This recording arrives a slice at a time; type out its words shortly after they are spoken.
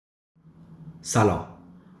سلام.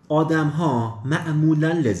 آدم ها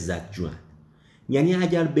معمولا لذت جوئن. یعنی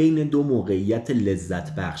اگر بین دو موقعیت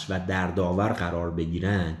لذت بخش و دردآور قرار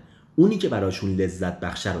بگیرن، اونی که براشون لذت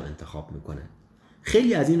بخشه رو انتخاب میکنن.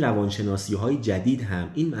 خیلی از این روانشناسی های جدید هم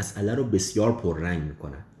این مسئله رو بسیار پررنگ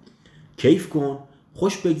میکنن. کیف کن،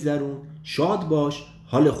 خوش بگذرون، شاد باش،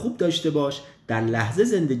 حال خوب داشته باش، در لحظه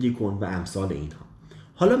زندگی کن و امثال اینها.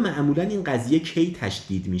 حالا معمولا این قضیه کی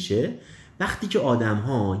تشدید میشه؟ وقتی که آدم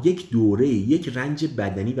ها یک دوره، یک رنج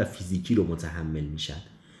بدنی و فیزیکی رو متحمل میشن.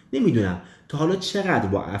 نمیدونم تا حالا چقدر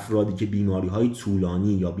با افرادی که بیماری های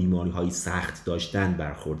طولانی یا بیماری های سخت داشتن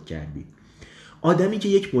برخورد کردید. آدمی که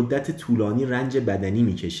یک مدت طولانی رنج بدنی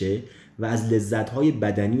میکشه و از لذت‌های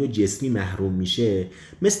بدنی و جسمی محروم میشه،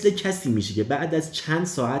 مثل کسی میشه که بعد از چند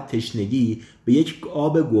ساعت تشنگی به یک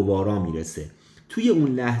آب گوارا میرسه. توی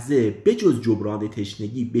اون لحظه بجز جبران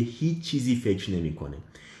تشنگی به هیچ چیزی فکر نمیکنه.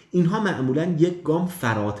 اینها معمولاً یک گام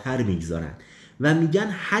فراتر میگذارن و میگن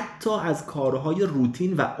حتی از کارهای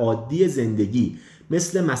روتین و عادی زندگی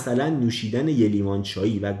مثلا نوشیدن یه لیوان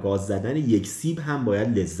چایی و گاز زدن یک سیب هم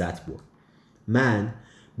باید لذت برد. من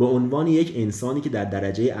به عنوان یک انسانی که در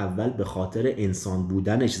درجه اول به خاطر انسان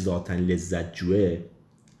بودنش ذاتاً لذت جوئه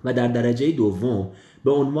و در درجه دوم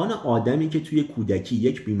به عنوان آدمی که توی کودکی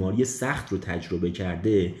یک بیماری سخت رو تجربه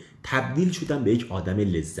کرده، تبدیل شدم به یک آدم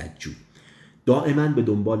لذت جو. دائما به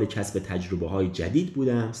دنبال کسب تجربه های جدید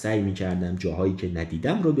بودم، سعی میکردم جاهایی که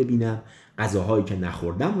ندیدم رو ببینم، غذاهایی که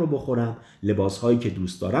نخوردم رو بخورم، لباسهایی که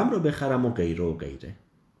دوست دارم رو بخرم و غیره و غیره.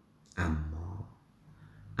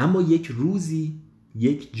 اما یک روزی،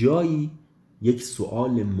 یک جایی، یک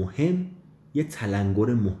سوال مهم، یک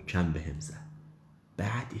تلنگر محکم بهم زد.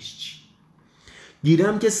 بعدش چی؟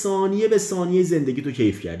 گیرم که ثانیه به ثانیه زندگی تو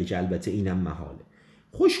کیف کردی، که البته اینم محاله.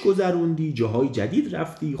 خوش گذروندی، جاهای جدید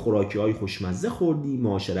رفتی، خوراکی‌های خوشمزه خوردی،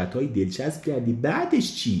 معاشرت‌های دلچسب کردی.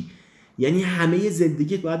 بعدش چی؟ یعنی همه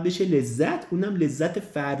زندگیت باید بشه لذت، اونم لذت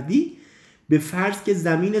فردی؟ به فرض که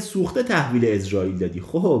زمین سوخته تحویل اسرائیل دادی.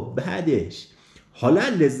 خب بعدش حالا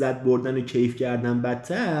لذت بردن و کیف کردن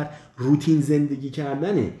بدتر روتین زندگی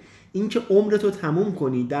کردنه. این که عمرتو تموم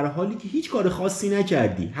کنی در حالی که هیچ کار خاصی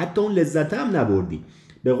نکردی، حتی اون لذت هم نبردی.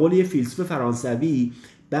 به قول یه فیلسوف فرانسوی،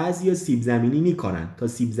 بعضیا سیب زمینی میکنن تا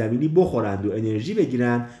سیب زمینی بخورند و انرژی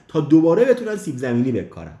بگیرن تا دوباره بتونن سیب زمینی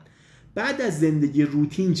بکارن. بعد از زندگی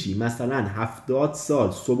روتین چی؟ مثلا 70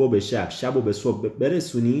 سال صبح به شب، شب و به صبح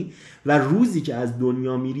برسونی و روزی که از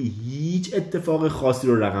دنیا میری هیچ اتفاق خاصی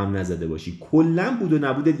رو رقم نزده باشی، کلا بود و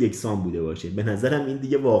نبودت یکسان بوده باشه. به نظرم این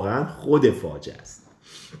دیگه واقعا خود فاجعه است.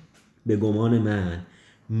 به گمان من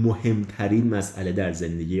مهمترین مسئله در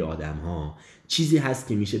زندگی آدم ها چیزی هست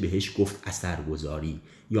که میشه بهش گفت اثرگذاری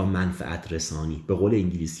یا منفعت رسانی، به قول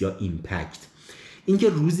انگلیسی ها ایمپکت. اینکه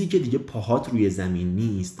روزی که دیگه پاهات روی زمین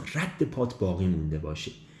نیست، رد پات باقی مونده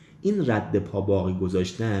باشه. این رد پا باقی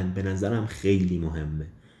گذاشتن به نظرم خیلی مهمه.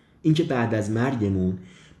 اینکه بعد از مرگمون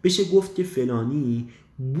بشه گفت که فلانی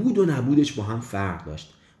بود و نبودش با هم فرق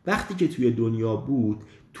داشت. وقتی که توی دنیا بود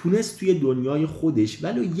تونست توی دنیای خودش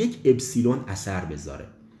ولو یک اپسیلون اثر بذاره.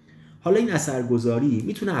 حالا این اثرگذاری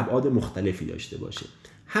میتونه ابعاد مختلفی داشته باشه،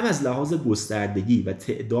 هم از لحاظ گستردگی و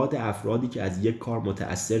تعداد افرادی که از یک کار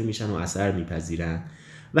متأثر میشن و اثر میپذیرن،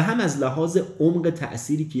 و هم از لحاظ عمق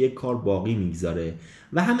تأثیری که یک کار باقی میگذاره،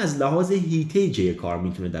 و هم از لحاظ حیطه‌ای که یک کار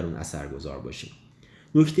میتونه در اون اثرگذار باشه.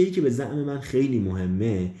 نکته‌ای که به زعم من خیلی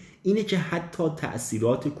مهمه اینه که حتی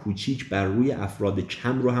تأثیرات کوچیک بر روی افراد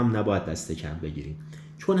کم رو هم نباید دست کم بگیریم،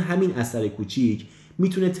 چون همین اثر کوچیک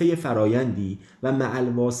میتونه طی فرایندی و مع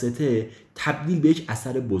الواسطه تبدیل به یک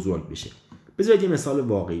اثر بزرگ بشه. بذارید یه مثال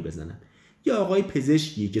واقعی بزنم. یه آقای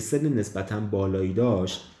پزشکی که سن نسبتاً بالایی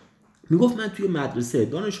داشت میگفت من توی مدرسه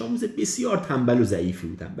دانش آموز بسیار تنبل و ضعیفی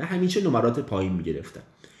بودم و همیشه نمرات پایین میگرفتم.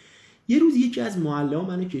 یه روز یکی از معلم‌ها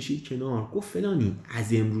منو کشید کنار، گفت فلانی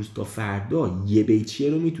از امروز تا فردا یه بیت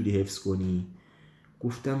شعر رو میتونی حفظ کنی؟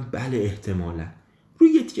 گفتم بله احتمالاً. روی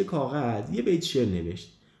یه تیکه کاغذ یه بیت شعر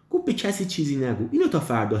نوشت. گفت به کسی چیزی نگو، اینو تا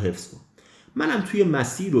فردا حفظ کن. منم توی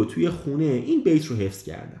مسیر و توی خونه این بیت رو حفظ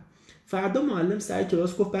کردم. فردا معلم سر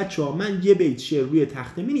کلاس گفت بچه‌ها من یه بیت شعر روی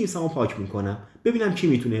تخته می‌نویسم و پاک می‌کنم، ببینم کی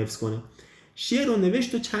میتونه حفظ کنه. شعر رو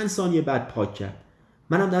نوشت و چند ثانیه بعد پاک کرد.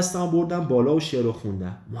 منم دستم بردم بالا و شعر رو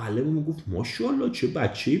خوندم. معلمم گفت ماشاءالله چه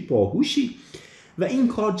بچه‌ای باهوشی. و این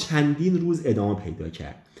کار چندین روز ادامه پیدا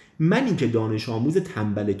کرد. من این که دانش آموز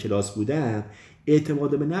تنبل کلاس بودم،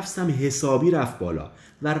 اعتماد به نفسم حسابی رفت بالا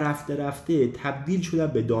و رفته رفته تبدیل شدم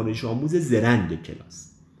به دانش آموز زرنگ کلاس.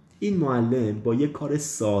 این معلم با یک کار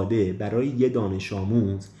ساده برای یه دانش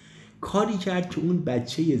آموز کاری کرد که اون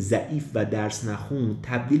بچه ضعیف و درس نخون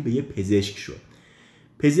تبدیل به یه پزشک شد.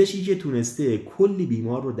 پزشکی که تونسته کلی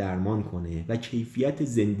بیمار رو درمان کنه و کیفیت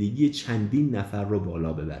زندگی چندین نفر رو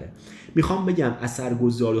بالا ببره. میخوام بگم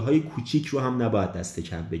اثرگذاری‌های کوچیک رو هم نباید دست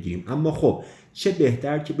کم بگیریم، اما خب چه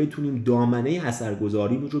بهتر که بتونیم دامنه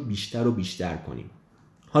اثرگذاریمون رو بیشتر و بیشتر کنیم.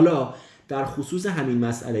 حالا در خصوص همین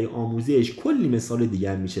مسئله آموزش کلی مثال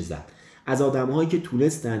دیگر میشه زد، از آدم‌هایی که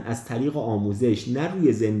تونستن از طریق آموزش نه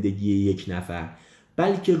روی زندگی یک نفر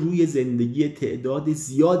بلکه روی زندگی تعداد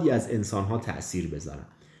زیادی از انسان‌ها تأثیر بذارن.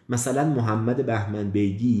 مثلا محمد بهمن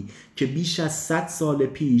بیگی که بیش از 100 سال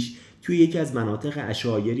پیش توی یکی از مناطق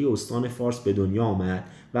عشایری استان فارس به دنیا آمد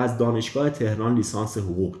و از دانشگاه تهران لیسانس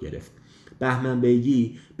حقوق گرفت. بهمن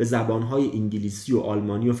بیگی به زبان‌های انگلیسی و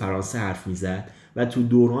آلمانی و فرانسه حرف می‌زد و تو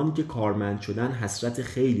دورانی که کارمند شدن حسرت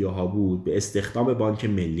خیلی‌ها بود به استخدام بانک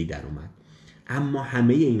ملی در اومد. اما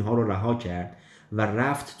همه اینها رو رها کرد و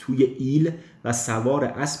رفت توی ایل و سوار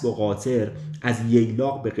اسب و قاطر از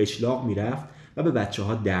ییلاق به قشلاق میرفت و به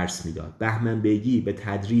بچه‌ها درس میداد. بهمن بیگی به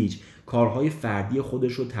تدریج کارهای فردی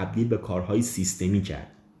خودش رو تبدیل به کارهای سیستمی کرد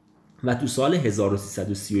و تو سال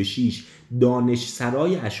 1336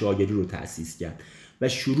 دانشسرای عشایری رو تأسیس کرد و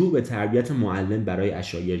شروع به تربیت معلم برای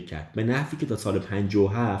عشایر کرد، به نحوی که تا سال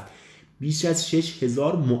 57 بیش از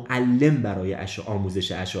 6000 معلم برای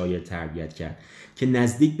آموزش عشایر تربیت کرد که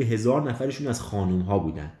نزدیک به 1000 نفرشون از خانوم‌ها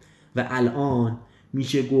بودن و الان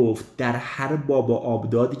میشه گفت در هر باب و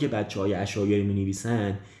آبدادی که بچه‌های عشایر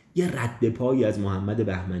می‌نویسن یه رد پایی از محمد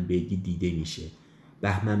بهمن بیگی دیده میشه.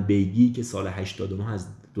 بهمن بیگی که سال 89 از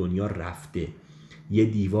دنیا رفته، یه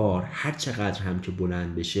دیوار هر چقدر هم که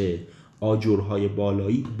بلند بشه آجرهای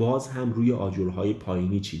بالایی باز هم روی آجرهای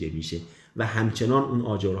پایینی چیده میشه و همچنان اون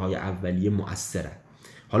آجرهای اولیه مؤثرن.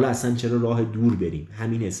 حالا اصلا چرا راه دور بریم؟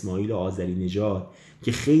 همین اسماعیل آذری نژاد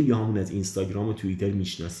که خیلی همون از اینستاگرام و توییتر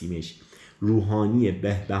میشناسیمش، روحانی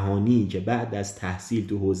بهبهانی که بعد از تحصیل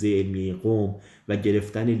تو حوزه علمی قم و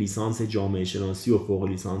گرفتن لیسانس جامعه شناسی و فوق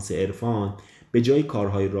لیسانس عرفان به جای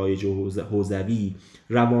کارهای رایج حوزوی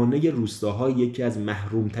روانه روستاهای یکی از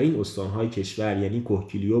محرومترین استانهای کشور یعنی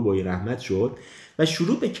کوهگیلو و بویرحمت شد و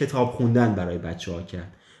شروع به کتاب خوندن برای بچه‌ها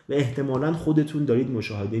کرد و احتمالاً خودتون دارید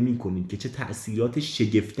مشاهده می‌کنید که چه تأثیرات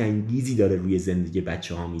شگفت‌انگیزی داره روی زندگی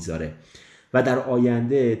بچه‌ها میذاره و در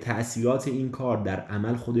آینده تأثیرات این کار در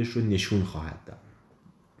عمل خودش رو نشون خواهد داد.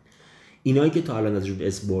 اینایی که تا الان ازشون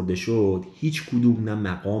اسم برده شد هیچ کدوم نه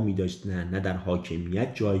مقامی داشتن، نه در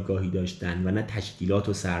حاکمیت جایگاهی داشتن و نه تشکیلات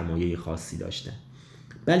و سرمایه خاصی داشتن،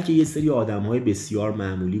 بلکه یه سری آدم‌های بسیار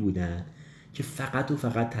معمولی بودن که فقط و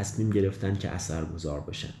فقط تصمیم گرفتن که اثرگذار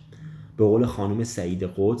باشن. به قول خانم سعید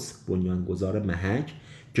قدس بنیانگذار محک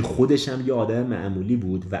که خودش هم یه آدم معمولی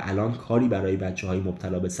بود و الان کاری برای بچه‌های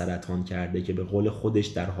مبتلا به سرطان کرده که به قول خودش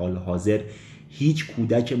در حال حاضر هیچ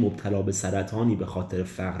کودک مبتلا به سرطانی به خاطر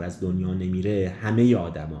فقر از دنیا نمیره.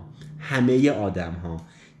 همه آدم‌ها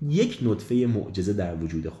یک نطفه معجزه در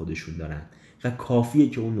وجود خودشون دارن و کافیه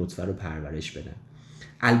که اون نطفه رو پرورش بدن.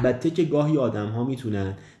 البته که گاهی آدم‌ها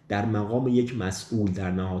میتونن در مقام یک مسئول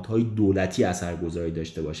در نهادهای دولتی اثرگذاری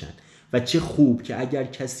داشته باشن و چه خوب که اگر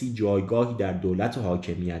کسی جایگاهی در دولت و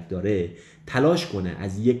حاکمیت داره تلاش کنه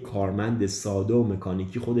از یک کارمند ساده و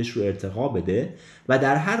مکانیکی خودش رو ارتقا بده و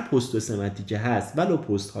در هر پست و سمتی که هست ولو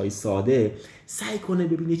پست های ساده سعی کنه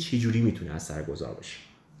ببینه چجوری میتونه اثرگذار باشه.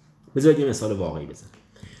 بذارید یه مثال واقعی بزنم.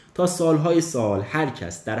 تا سالهای سال هر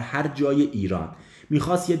کس در هر جای ایران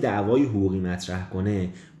میخواست یه دعوای حقوقی مطرح کنه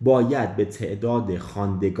باید به تعداد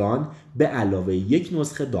خواندگان به علاوه یک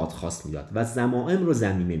نسخه دادخواست میداد و ضمائم رو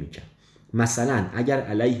ضمیمه میکرد. مثلا اگر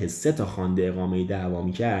علیه 3 تا خوانده اقامه دعوا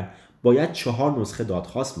میکرد باید 4 نسخه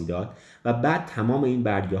دادخواست میداد و بعد تمام این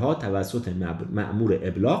برگه ها توسط مأمور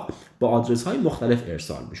ابلاغ با آدرس های مختلف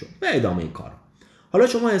ارسال میشد و ادامه کار. حالا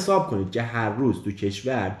شما حساب کنید که هر روز تو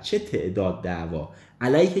کشور چه تعداد دعوا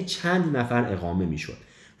علیه چند نفر اقامه میشد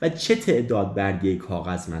و چه تعداد برگه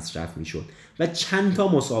کاغذ مصرف میشد و چند تا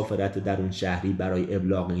مسافرت درون شهری برای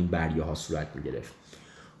ابلاغ این برگه ها صورت میگرفت.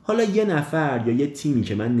 حالا یه نفر یا یه تیمی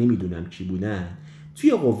که من نمیدونم کی بودن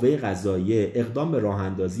توی قوه قضاییه اقدام به راه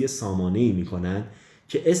اندازی سامانه‌ای میکنن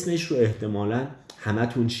که اسمش رو احتمالاً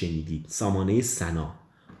همتون شنیدید، سامانه سنا.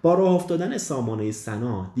 با راه افتادن سامانه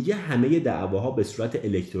سنا دیگه همه دعواها به صورت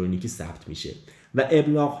الکترونیکی ثبت میشه و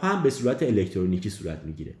ابلاغ هم به صورت الکترونیکی صورت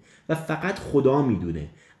میگیره و فقط خدا میدونه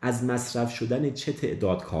از مصرف شدن چه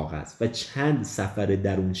تعداد کاغذ و چند سفر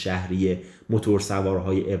درون شهری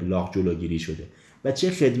موتورسوارهای ابلاغ جلوگیری شده و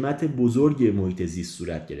چه خدمت بزرگ محیط زیست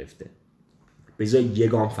صورت گرفته. بذار یه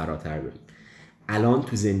گام فراتر بریم. الان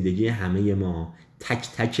تو زندگی همه ما تک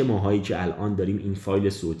تک ماهایی که الان داریم این فایل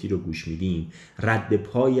صوتی رو گوش میدیم رد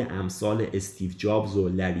پای امثال استیو جابز و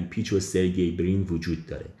لری پیچ و سرگی برین وجود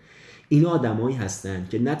داره. اینا آدمایی هستن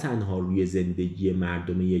که نه تنها روی زندگی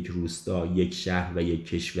مردم یک روستا، یک شهر و یک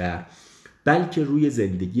کشور، بلکه روی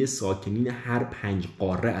زندگی ساکنین هر 5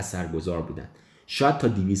 قاره اثرگذار بودن. شاید تا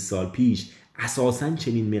 200 سال پیش اساساً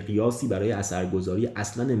چنین مقیاسی برای اثرگذاری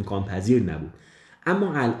اصلاً امکان پذیر نبود،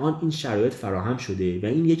 اما الان این شرایط فراهم شده و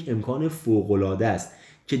این یک امکان فوق‌العاده است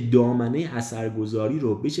که دامنه اثرگذاری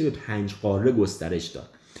رو بشه به 5 قاره گسترش داد.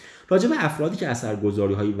 راجع به افرادی که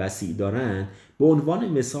اثرگذاری‌های وسیع دارن، به عنوان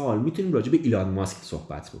مثال میتونیم راجع به ایلان ماسک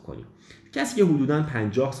صحبت بکنیم. کسی که حدوداً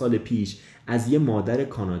 50 سال پیش از یه مادر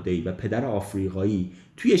کانادایی و پدر آفریقایی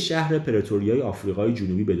توی شهر پرتوریای آفریقای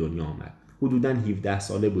جنوبی به دنیا آمد. حدوداً 17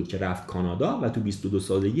 ساله بود که رفت کانادا و تو 22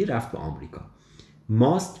 سالگی رفت به آمریکا.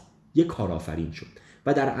 ماسک یک کارآفرین شد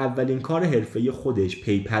و در اولین کار حرفه‌ای خودش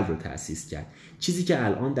پیپل رو تأسیس کرد، چیزی که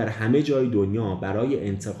الان در همه جای دنیا برای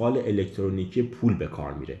انتقال الکترونیکی پول به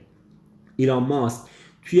کار میره. ایلان ماسک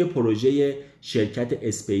توی پروژه شرکت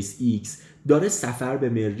اسپیس ایکس داره سفر به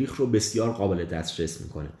مریخ رو بسیار قابل دسترس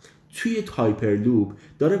میکنه. توی هایپرلوپ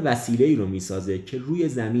داره وسیله‌ای رو میسازه که روی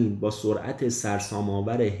زمین با سرعت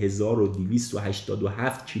سرسام‌آور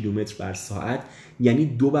 1287 کیلومتر بر ساعت، یعنی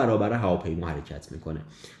 2 برابر هواپیما حرکت میکنه.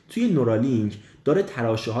 توی نورالینک داره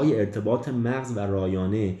تراشه‌های ارتباط مغز و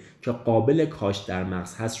رایانه که قابل کاشت در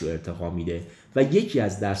مغز هست رو ارتقا میده و یکی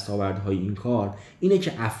از دستاوردهای این کار اینه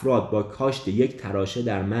که افراد با کاشت یک تراشه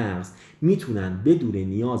در مغز میتونن بدون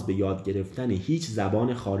نیاز به یاد گرفتن هیچ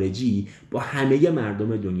زبان خارجی با همه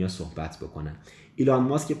مردم دنیا صحبت بکنن. ایلان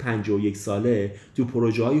ماسک 51 ساله تو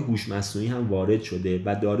پروژه‌های هوش مصنوعی هم وارد شده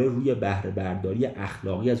و داره روی بهره برداری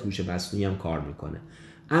اخلاقی از هوش مصنوعی هم کار میکنه.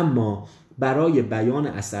 اما برای بیان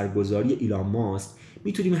اثرگذاری ایلان ماسک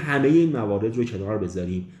میتونیم همه این موارد رو کنار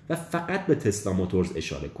بذاریم و فقط به تسلا موتورز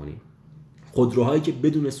اشاره کنیم. خودروهایی که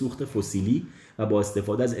بدون سوخت فسیلی و با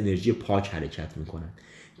استفاده از انرژی پاک حرکت میکنن.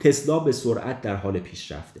 تسلا به سرعت در حال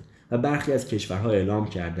پیشرفته و برخی از کشورها اعلام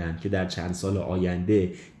کردند که در چند سال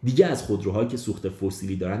آینده دیگه از خودروهایی که سوخت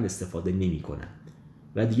فسیلی دارن استفاده نمیکنن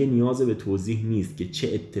و دیگه نیاز به توضیح نیست که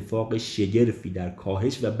چه اتفاق شگرفی در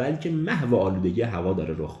کاهش و بلکه محو آلودگی هوا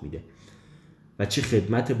داره رخ میده و چه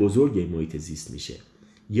خدمت بزرگی محیط زیست میشه.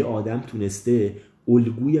 یه آدم تونسته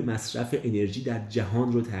الگوی مصرف انرژی در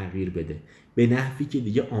جهان رو تغییر بده به نحوی که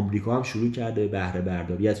دیگه آمریکا هم شروع کرده بهره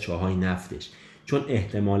برداری از چاهای نفتش، چون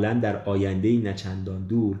احتمالاً در آینده نچندان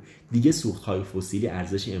دور دیگه سوخت‌های فسیلی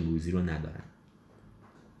ارزش امروزی رو ندارن.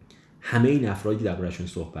 همه این افرادی دربارشون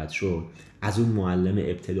صحبت شد، از اون معلم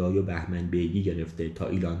ابتدایی و بهمن بیگی گرفته تا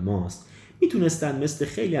ایلان ماسک، میتونستن مثل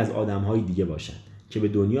خیلی از آدم‌های دیگه باشن که به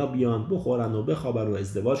دنیا بیان، بخورن و بخوابن و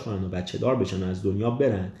ازدواج کنن و بچه دار بشن و از دنیا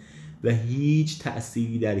برن و هیچ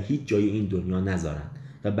تأثیری در هیچ جای این دنیا نذارن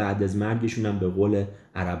و بعد از مرگشون هم به قول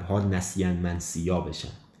عرب‌ها نسیان منسیا بشن.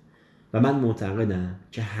 و من معتقدم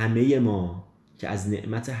که همه ما که از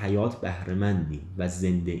نعمت حیات بهره‌مندیم و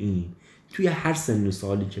زنده ایم، توی هر سن و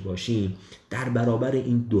سالی که باشیم در برابر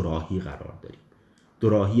این دو راهی قرار داریم. دو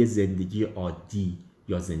راهی زندگی عادی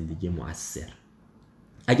یا زندگی مؤثر.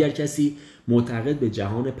 اگر کسی معتقد به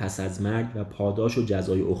جهان پس از مرگ و پاداش و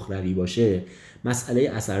جزای اخروی باشه،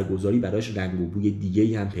 مسئله اثرگذاری براش رنگ و بوی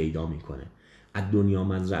دیگه‌ای هم پیدا میکنه. از دنیا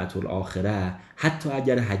مزرعة الاخره، حتی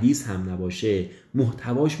اگر حدیث هم نباشه،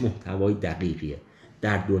 محتواش محتوای دقیقیه.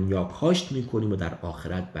 در دنیا کاشت میکنیم و در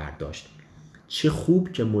آخرت برداشت. چه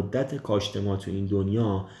خوب که مدت کاشت ما تو این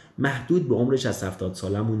دنیا محدود به عمر 60-70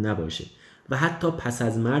 سالمون نباشه و حتی پس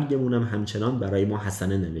از مرگمون هم همچنان برای ما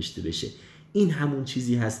حسنه نوشته بشه. این همون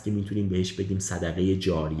چیزی هست که میتونیم بهش بگیم صدقه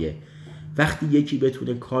جاریه. وقتی یکی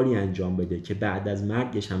بتونه کاری انجام بده که بعد از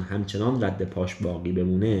مرگش هم همچنان رد پاش باقی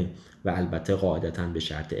بمونه و البته قاعدتاً به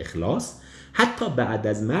شرط اخلاص، حتی بعد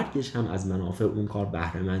از مرگش هم از منافع اون کار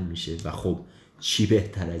بهره‌مند میشه و خب چی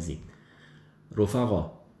بهتر از این؟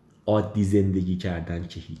 رفقا، عادی زندگی کردن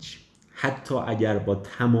که هیچ. حتی اگر با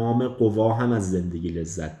تمام قوا هم از زندگی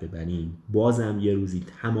لذت ببریم، بازم یه روزی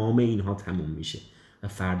تمام اینها تموم میشه و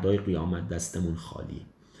فردای قیامت دستمون خالیه.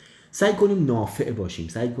 سعی کنیم نافع باشیم،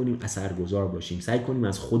 سعی کنیم اثرگذار باشیم، سعی کنیم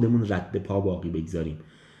از خودمون رد پا باقی بگذاریم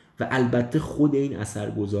و البته خود این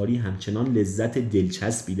اثرگذاری همچنان لذت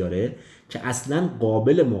دلچسبی داره که اصلاً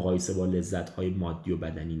قابل مقایسه با لذت‌های مادی و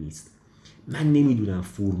بدنی نیست. من نمیدونم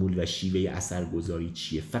فرمول و شیوه اثرگذاری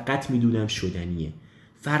چیه، فقط میدونم شدنیه.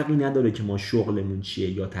 فرقی نداره که ما شغلمون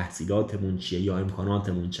چیه یا تحصیلاتمون چیه یا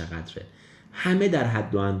امکاناتمون چقدره. همه در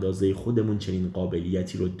حد و اندازه خودمون چنین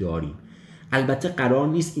قابلیتی رو داریم. البته قرار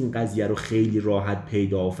نیست این قضیه رو خیلی راحت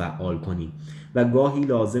پیدا و فعال کنیم و گاهی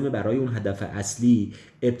لازمه برای اون هدف اصلی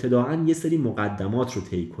ابتداعاً یه سری مقدمات رو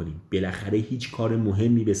طی کنیم. بالاخره هیچ کار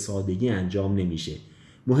مهمی به سادگی انجام نمیشه.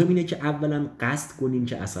 مهم اینه که اولا قصد کنیم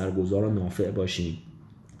که اثرگذار و نافع باشیم.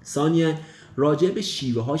 ثانیاً راجع به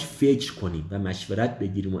شیوه هاش فکر کنیم و مشورت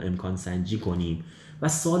بگیریم و امکان سنجی کنیم و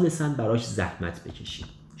ثالثاً براش زحمت بکشیم.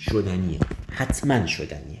 شدنیه، حتما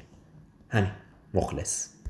شدنیه. همین. مخلص.